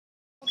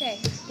Okay,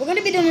 we're going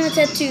to be doing the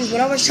tattoos.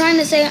 What I was trying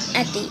to say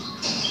at the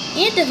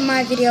end of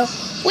my video,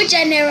 which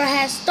I never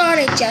had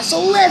started yet. So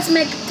let's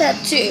make a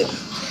tattoo.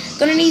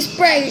 Gonna need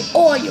spray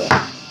oil.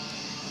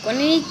 Gonna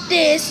need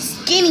this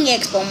Skinny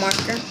Expo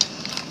marker.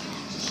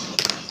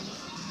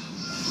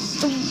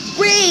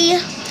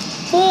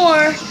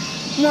 4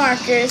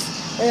 markers.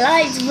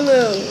 Light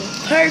blue,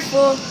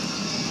 purple,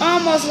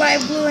 almost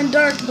light blue, and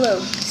dark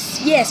blue.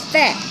 Yes,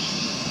 fat.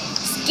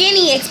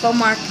 Skinny Expo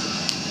marker.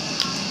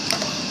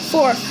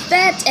 4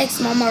 fat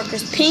Expo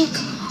markers. Pink.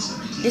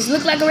 This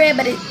look like a red,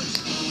 but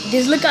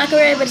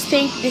it's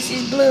pink. This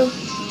is blue.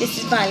 This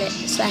is violet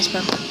 /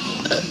 purple.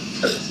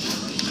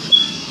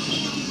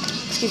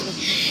 Excuse me.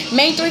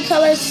 Main 3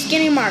 colors,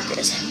 skinny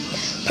markers.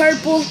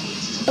 Purple,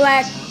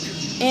 black,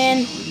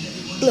 and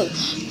blue.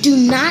 Do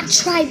not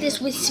try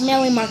this with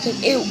smelly markers.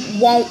 It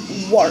won't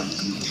work.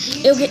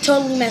 It'll get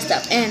totally messed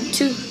up. And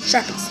 2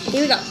 Sharpies.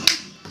 Here we go.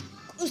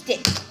 Glue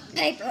stick.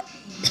 Paper.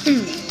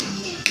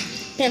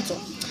 Pencil.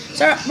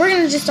 So we're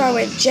going to just start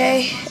with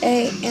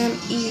J-A-M-E-Y.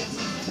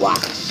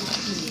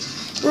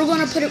 We're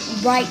going to put it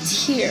right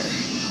here.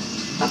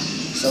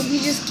 So if you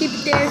just keep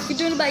it there. If you're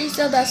doing it by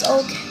yourself, that's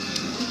okay.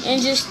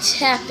 And just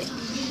tap it.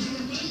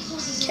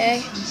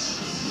 Okay?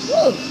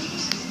 Woo!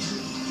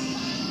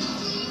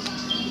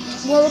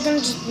 What we're going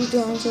to just be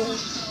doing is,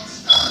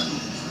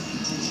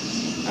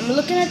 I'm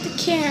looking at the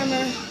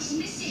camera.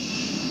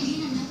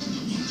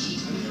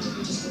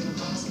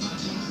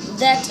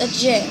 That's a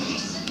J.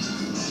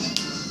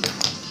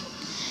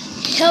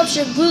 Helps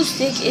your glue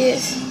stick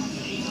is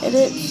that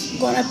it's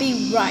gonna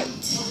be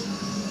right.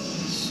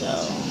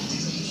 So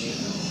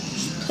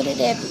just put it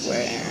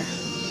everywhere.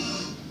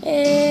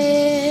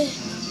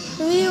 Everywhere.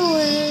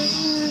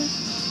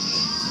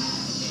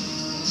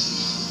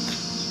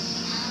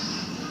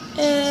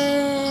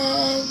 Everywhere.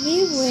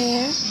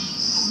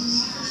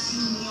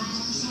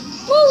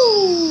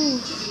 Woo!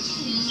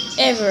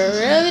 Everywhere.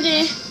 Rub it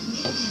in.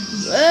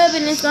 Rub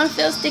it in. It's gonna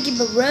feel sticky,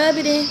 but rub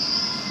it in.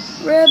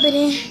 Rub it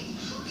in.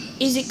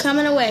 Is it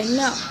coming away?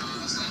 No.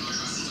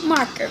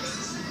 Marker.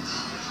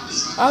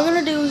 All I'm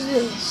gonna do is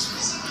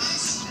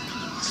this.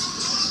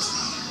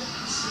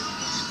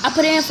 I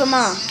put it in for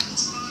Mom.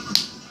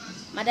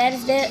 My dad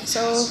is dead,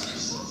 so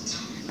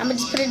I'm gonna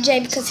just put a J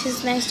because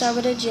his name starts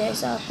with a J,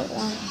 so I'll put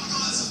one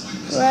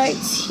right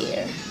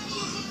here.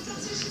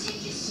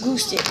 Glue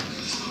stick.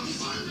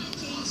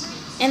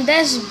 And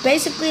that's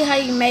basically how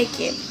you make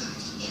it.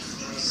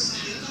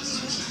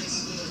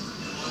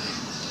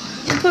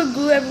 You put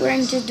glue everywhere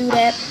and just do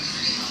that.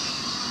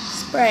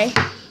 Spray.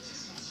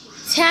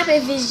 Tap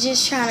if it's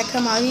just trying to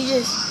come out. All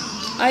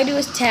you do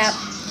is tap,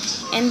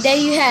 and there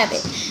you have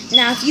it.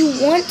 Now, if you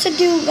want to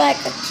do like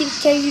a kitty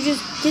cat, you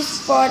just this is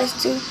for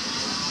artists too.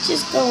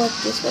 Just go with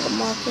this with a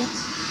marker.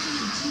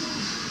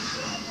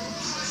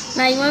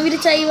 Now, you want me to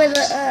tell you what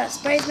the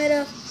spray is made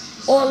of?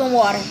 Oil and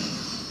water.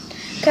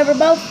 Cover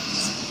both.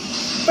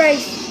 Spray.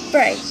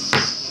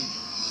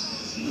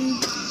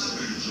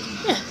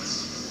 Yeah.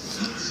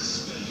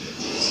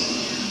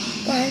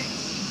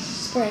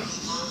 Spray.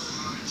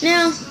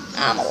 Now,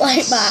 I'm going to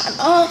light mine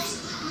off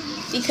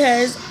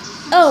because,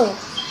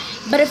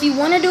 but if you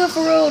want to do it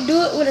for real,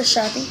 do it with a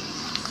Sharpie.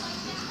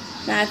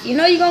 Now, if you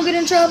know you're going to get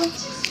in trouble,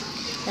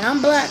 and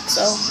I'm black,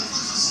 so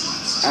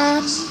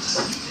I'm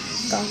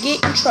going to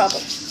get in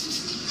trouble.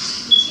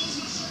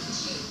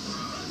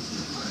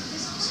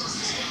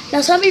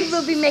 Now, some people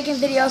will be making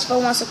videos for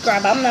 1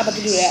 subscriber. I'm not about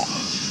to do that.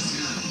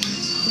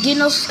 Get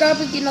no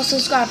subscribers, get no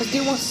subscribers.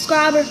 Get 1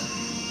 subscriber, 1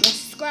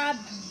 subscribe.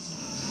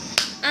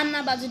 I'm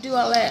not about to do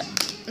all that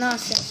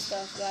nonsense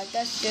stuff. Like,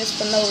 that's just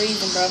for no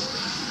reason, bro.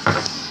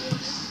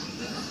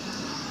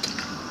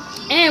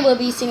 And we'll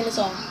be singing a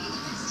song.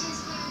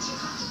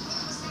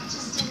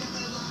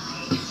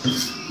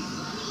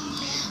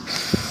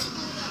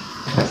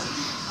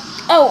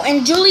 Oh,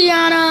 and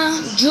Juliana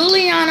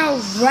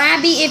and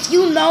Robbie, if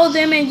you know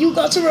them and you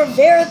go to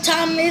Rivera,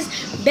 Thomas,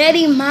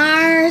 Betty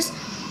Myers,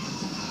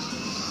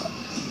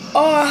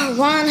 or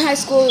Ron High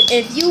School,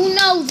 if you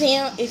know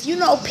them, if you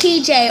know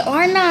PJ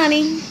or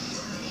Nani,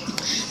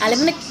 I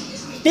live in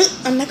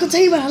I'm not going to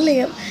tell you where I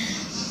live,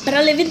 but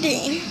I live in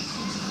Dean.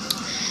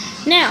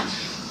 Now,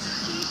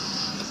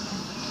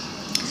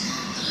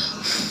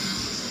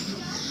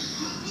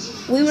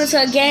 we went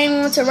to a game, we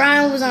went to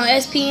Ryan, we was on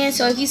SPN,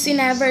 so if you seen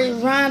that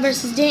Ryan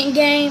versus Denton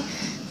game,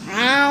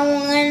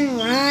 Ryan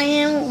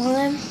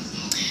won.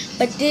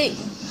 But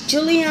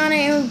Juliana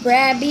and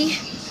Robbie,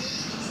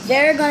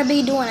 they're gonna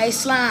be doing a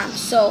slime.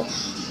 So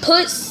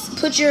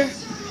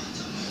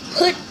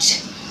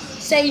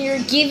say you're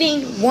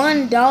giving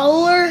 $1.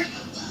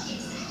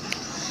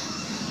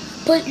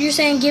 You're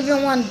saying giving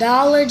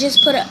 $1,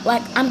 just put it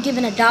like I'm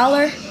giving $1.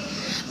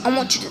 I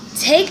want you to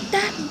take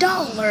that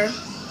 $1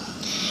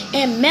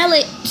 and mail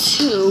it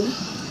to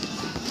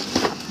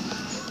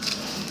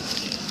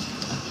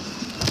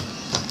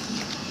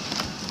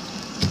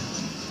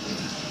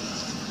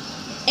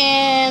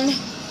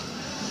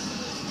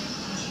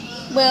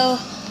well,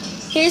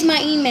 here's my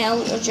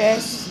email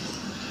address.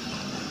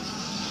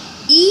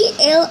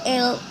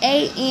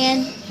 ELLAN.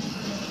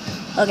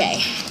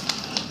 Okay.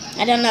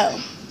 I don't know.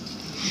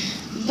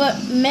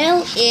 But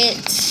mail it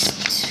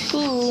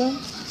to...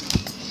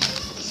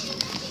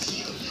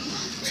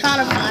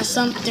 Trying to find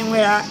something with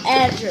our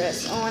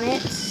address on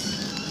it.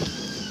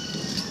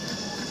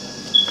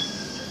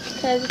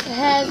 Because if it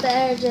has the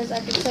address, I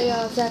can tell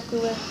y'all exactly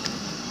where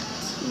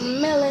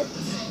to mail it.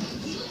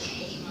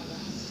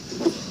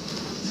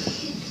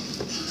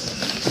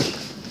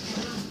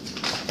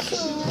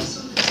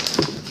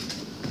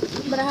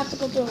 But I have to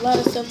go through a lot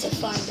of stuff to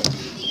find it.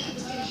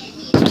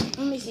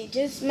 Let me see.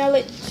 Just mail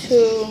it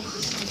to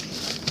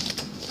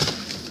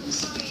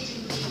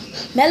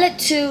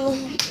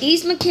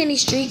East McKinney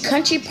Street,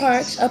 Country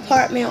Parks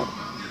Apartment.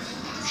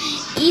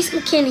 East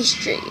McKinney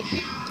Street.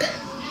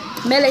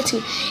 Mail it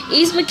to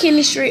East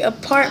McKinney Street,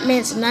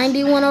 Apartments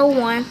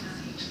 9101.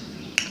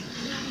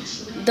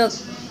 The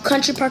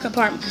Country Park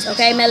Apartments.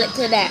 Okay, mail it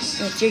to that.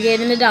 If you're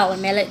getting $1,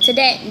 mail it to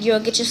that, and you'll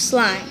get your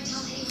slime.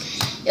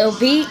 It'll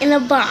be in a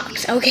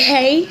box,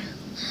 okay?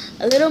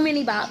 A little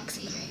mini box.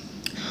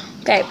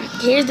 Okay,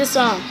 here's the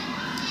song.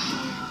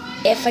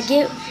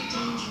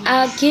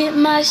 I'll get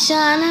my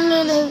shine a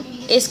little.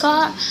 It's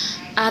called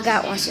I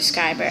Got One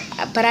Subscriber.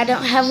 But I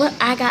don't have one.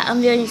 I got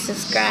 1 million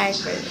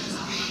subscribers.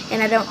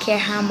 And I don't care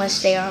how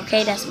much they are,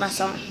 okay? That's my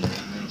song.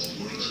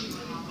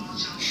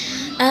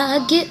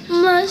 I'll get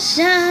my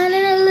shine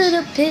in a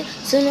little bit.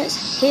 So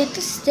let's hit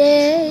the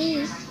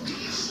stage.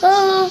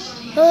 Oh,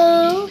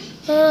 oh,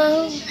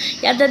 oh.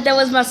 Y'all thought that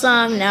was my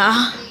song?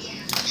 No.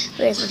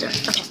 Okay,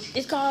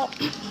 it's called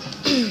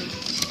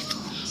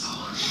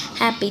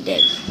Happy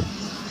Day.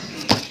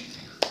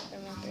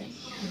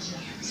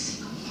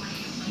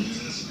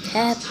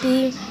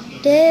 Happy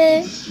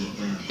day.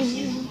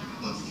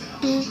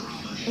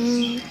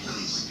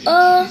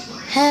 Oh,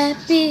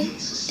 happy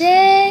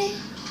day.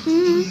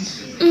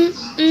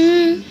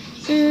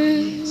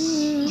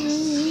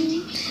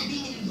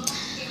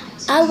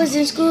 I was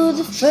in school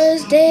the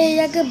first day,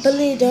 I could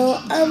believe though.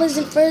 I was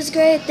in first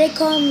grade, they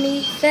called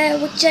me fat,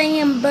 which I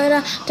am, but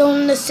I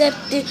don't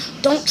accept it.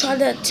 Don't try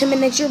to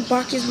intimidate, your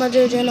bark is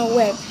murder in a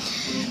way.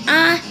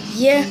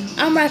 Yeah,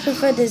 I'm rapping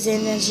for the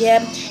Zeners, yeah.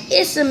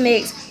 It's a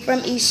mix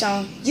from each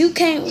song. You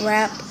can't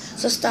rap,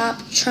 so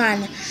stop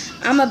trying.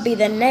 I'ma be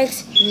the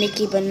next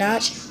Nicki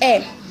Minaj.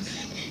 Hey,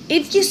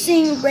 if you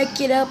sing Break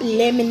It Up,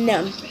 let me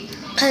know.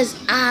 Cause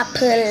I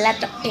put like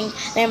the pink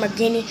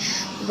Lamborghini.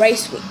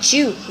 Race with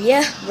you,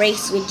 yeah.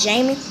 Race with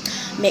Jamie.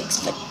 Mix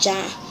for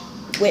John.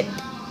 Whip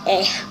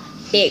a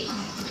big.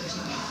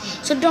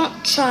 So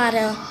don't try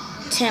to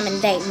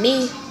intimidate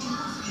me.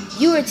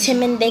 You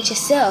intimidate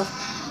yourself.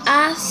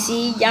 I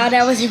see y'all.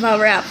 That was in my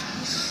rap.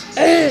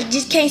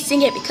 Just can't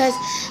sing it because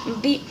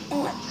be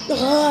on.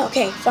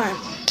 Okay, fine.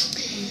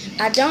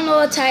 I don't know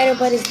a title,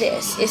 but it's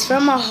this. It's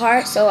from my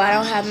heart, so I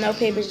don't have no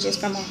papers, just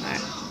from my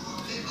heart.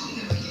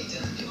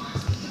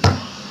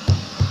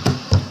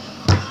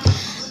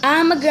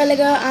 I'm a girly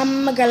girl,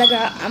 I'm a girly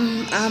girl,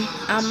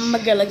 I'm a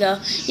girly girl.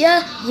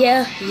 Yeah.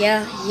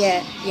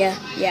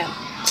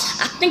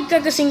 I think I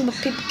can sing, but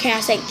people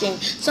can't say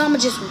things. So I'ma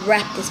just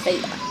rap this for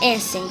you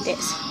and sing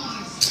this.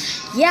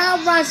 Yeah,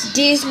 I watch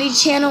Disney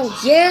Channel.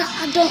 Yeah,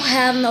 I don't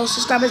have no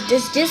subscribers.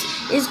 This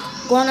is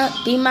gonna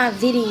be my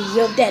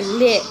video that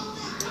lit.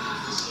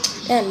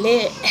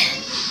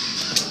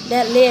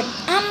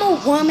 I'm a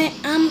woman,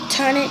 I'm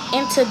turning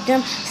into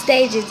them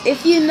stages.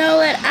 If you know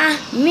what I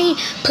mean,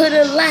 put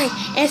a like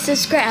and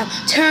subscribe.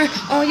 Turn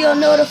on your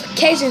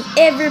notifications.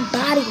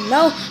 Everybody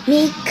know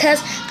me,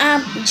 cause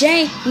I'm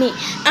Jamie.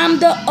 I'm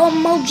the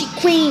emoji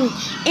queen,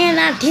 and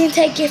I didn't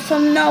take it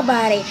from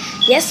nobody.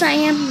 Yes, I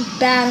am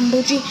bad and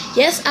bougie.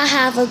 Yes, I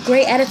have a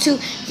great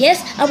attitude.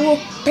 Yes, I will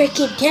break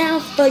it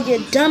down for your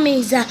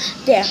dummies out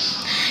there.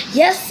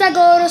 Yes, I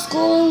go to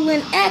school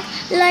and act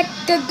like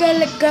a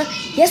girl.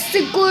 Yes,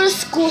 I go to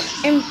school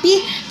and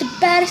be the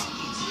baddest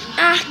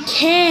I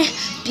can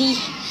be.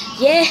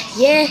 Yeah.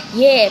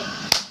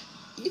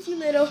 If you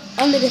little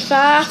under the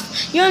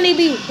 5, you only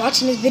be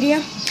watching this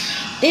video.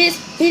 This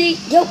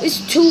video is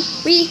to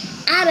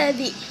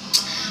reality.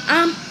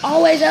 I'm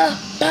always about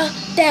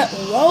that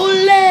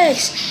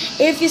Rolex.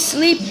 If you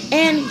sleep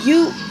and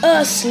you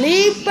a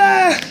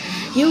sleeper,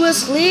 you a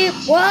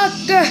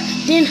sleepwalker,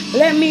 then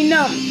let me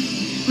know.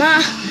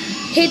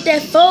 Hit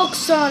that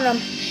folks on them,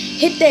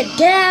 hit that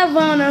dab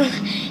on them,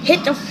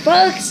 hit the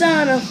folks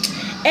on them.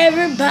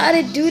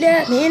 Everybody do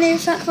that, man.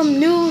 If I'm from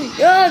New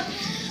York,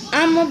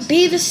 I'ma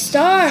be the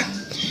star.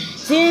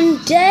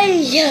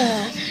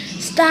 Zendaya,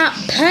 stop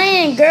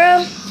playing,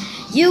 girl.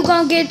 You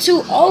gon' get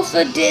too old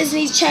for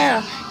Disney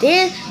Channel.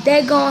 Then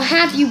they gon'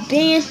 have you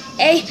being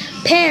a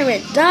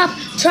parent. Stop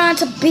trying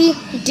to be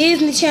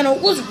Disney Channel.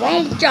 What's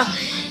wrong with y'all?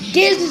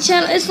 Disney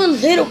Channel is for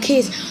little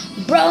kids.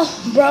 Bro.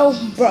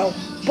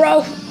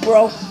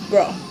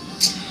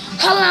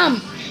 Hold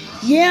on.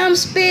 Yeah, I'm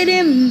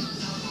spitting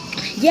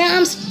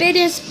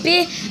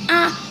spit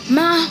out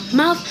my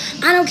mouth.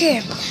 I don't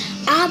care.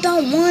 I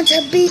don't want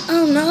to be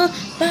on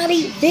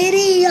nobody's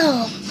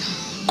video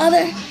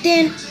other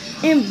than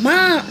in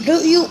mine. Do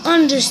you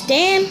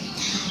understand?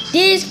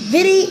 This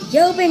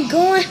video been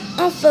going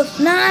on for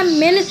 9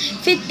 minutes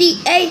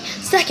 58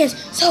 seconds.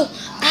 So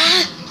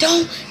I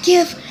don't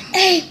give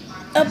a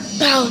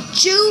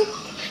about you,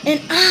 and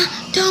I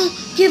don't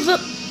give a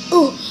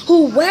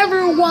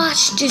whoever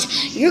watched this.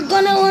 You're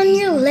gonna learn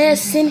your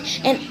lesson,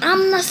 and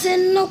I'm not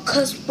saying no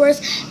cuss words.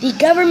 The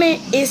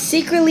government is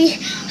secretly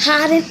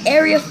hiding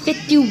Area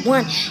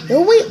 51.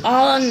 And we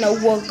all know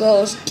what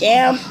goes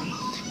down.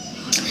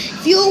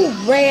 If you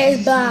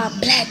raised by a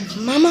black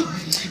mama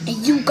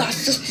and you got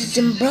sisters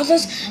and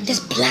brothers that's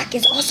black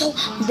as also,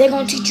 they're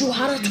gonna teach you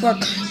how to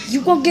twerk.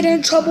 You gonna get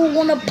in trouble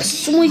when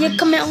you're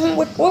coming home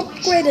with 4th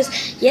graders.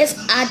 Yes,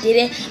 I did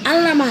it. I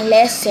learned my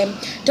lesson.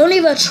 Don't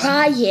even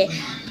try it.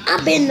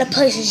 I've been in the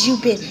places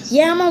you've been.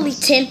 Yeah, I'm only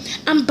 10.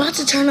 I'm about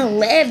to turn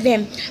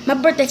 11. My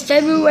birthday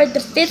February the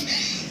 5th,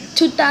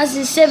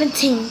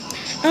 2017.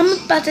 I'm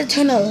about to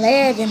turn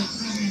 11.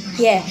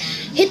 Yeah.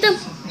 Hit them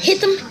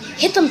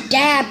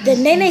dab. The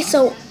nay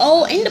so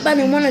old. Ain't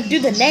nobody wanna do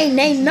the nay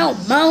no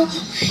more.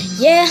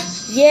 Yeah.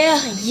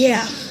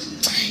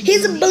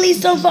 Here's a bully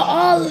song for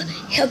all.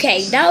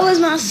 Okay, that was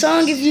my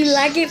song. If you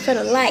like it, for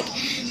the like.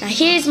 Now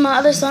here's my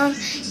other song.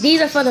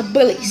 These are for the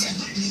bullies.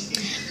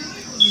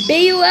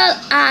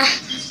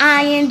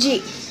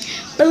 B-U-L-I-I-N-G.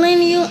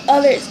 Bullying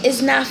others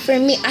is not for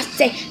me. I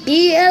say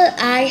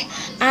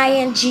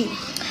B-L-I-I-N-G.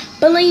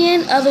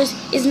 Bullying others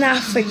is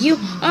not for you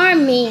or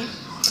me.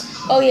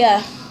 Oh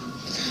yeah.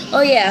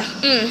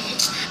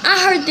 I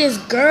heard this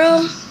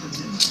girl.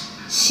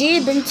 She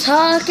been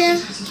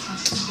talking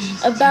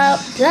about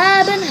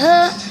blabbing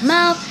her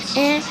mouth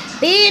and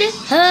beating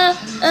her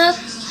up.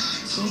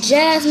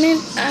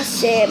 Jasmine, I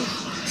said,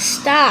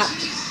 stop.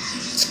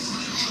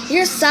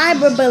 You're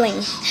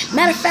cyberbullying.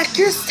 Matter of fact,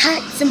 you're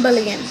texting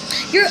bullying.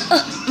 You're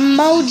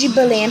emoji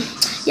bullying.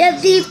 Yeah,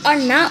 these are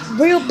not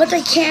real, but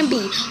they can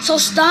be. So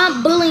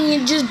stop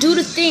bullying. Just do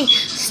the thing.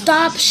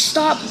 Stop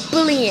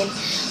bullying.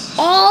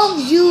 All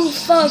you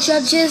folks,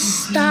 y'all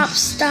just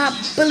stop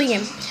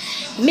bullying.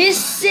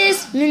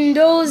 Mrs.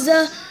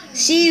 Mendoza,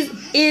 she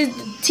is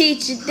the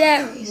teacher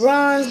that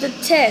runs the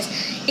test.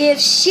 If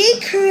she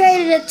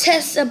created a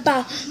test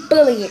about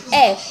bullying,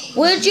 hey,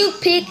 would you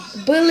pick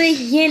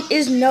bullying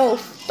is no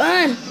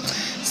fun?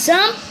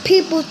 Some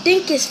people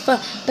think it's fun,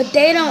 but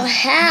they don't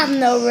have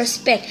no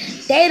respect.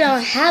 They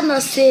don't have no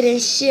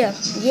citizenship.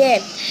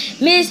 Yeah,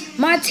 Miss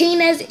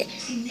Martinez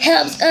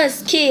helps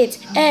us kids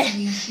at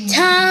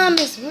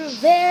Thomas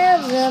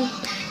Rivera.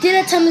 Did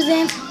a Thomas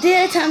dance?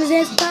 Thomas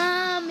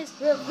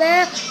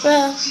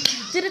Rivera.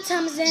 Did a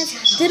Thomas dance?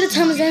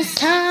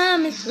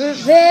 Thomas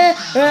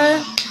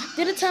Rivera.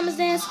 Did a Thomas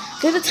dance?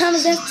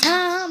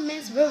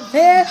 Thomas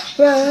Rivera.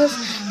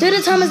 Did a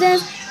Thomas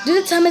dance?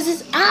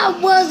 I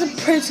was a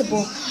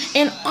principal,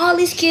 and all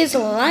these kids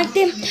liked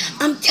it.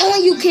 I'm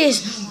telling you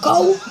kids,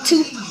 go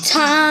to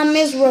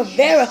Thomas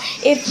Rivera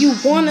if you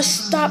want to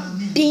stop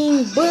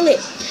being bullied.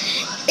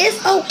 It's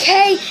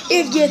okay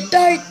if you're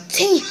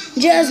 13,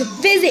 just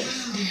visit.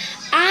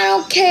 I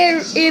don't care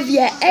if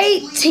you're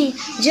 18,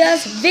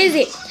 just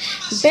visit.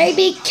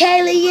 Baby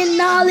Kaylee and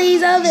all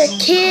these other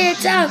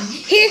kids out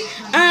here,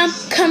 I'm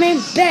coming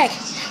back.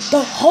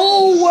 The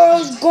whole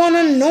world's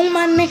gonna know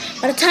my name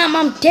by the time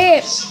I'm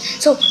dead.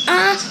 So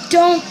I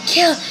don't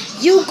care.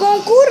 You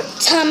gon' go to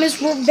Thomas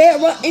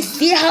Rivera and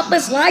see how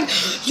it's like.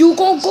 You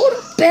gon' go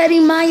to Betty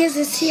Myers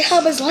and see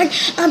how it's like.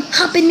 I'm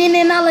hopping in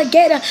an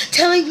alligator,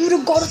 telling you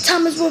to go to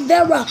Thomas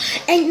Rivera.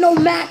 Ain't no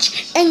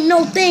match, ain't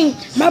no thing.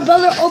 My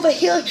brother over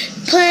here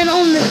playing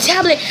on the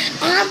tablet.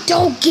 I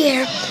don't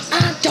care.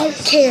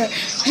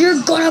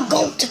 You're gonna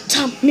go to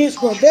Thomas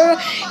Rivera.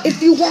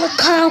 If you wanna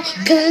clown,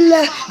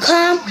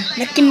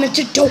 knocking at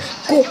your door,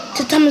 go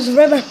to Thomas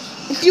Rivera.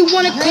 If you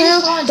wanna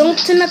clown, don't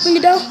knock on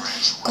your door,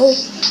 go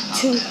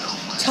to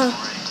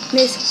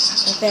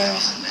Thomas Rivera.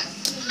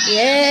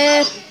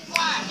 Yeah.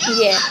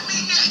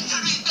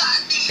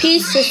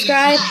 Peace,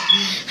 subscribe.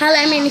 Holla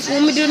at me if you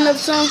want me to do another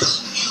song.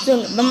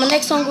 But my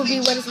next song will be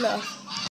What Is Love.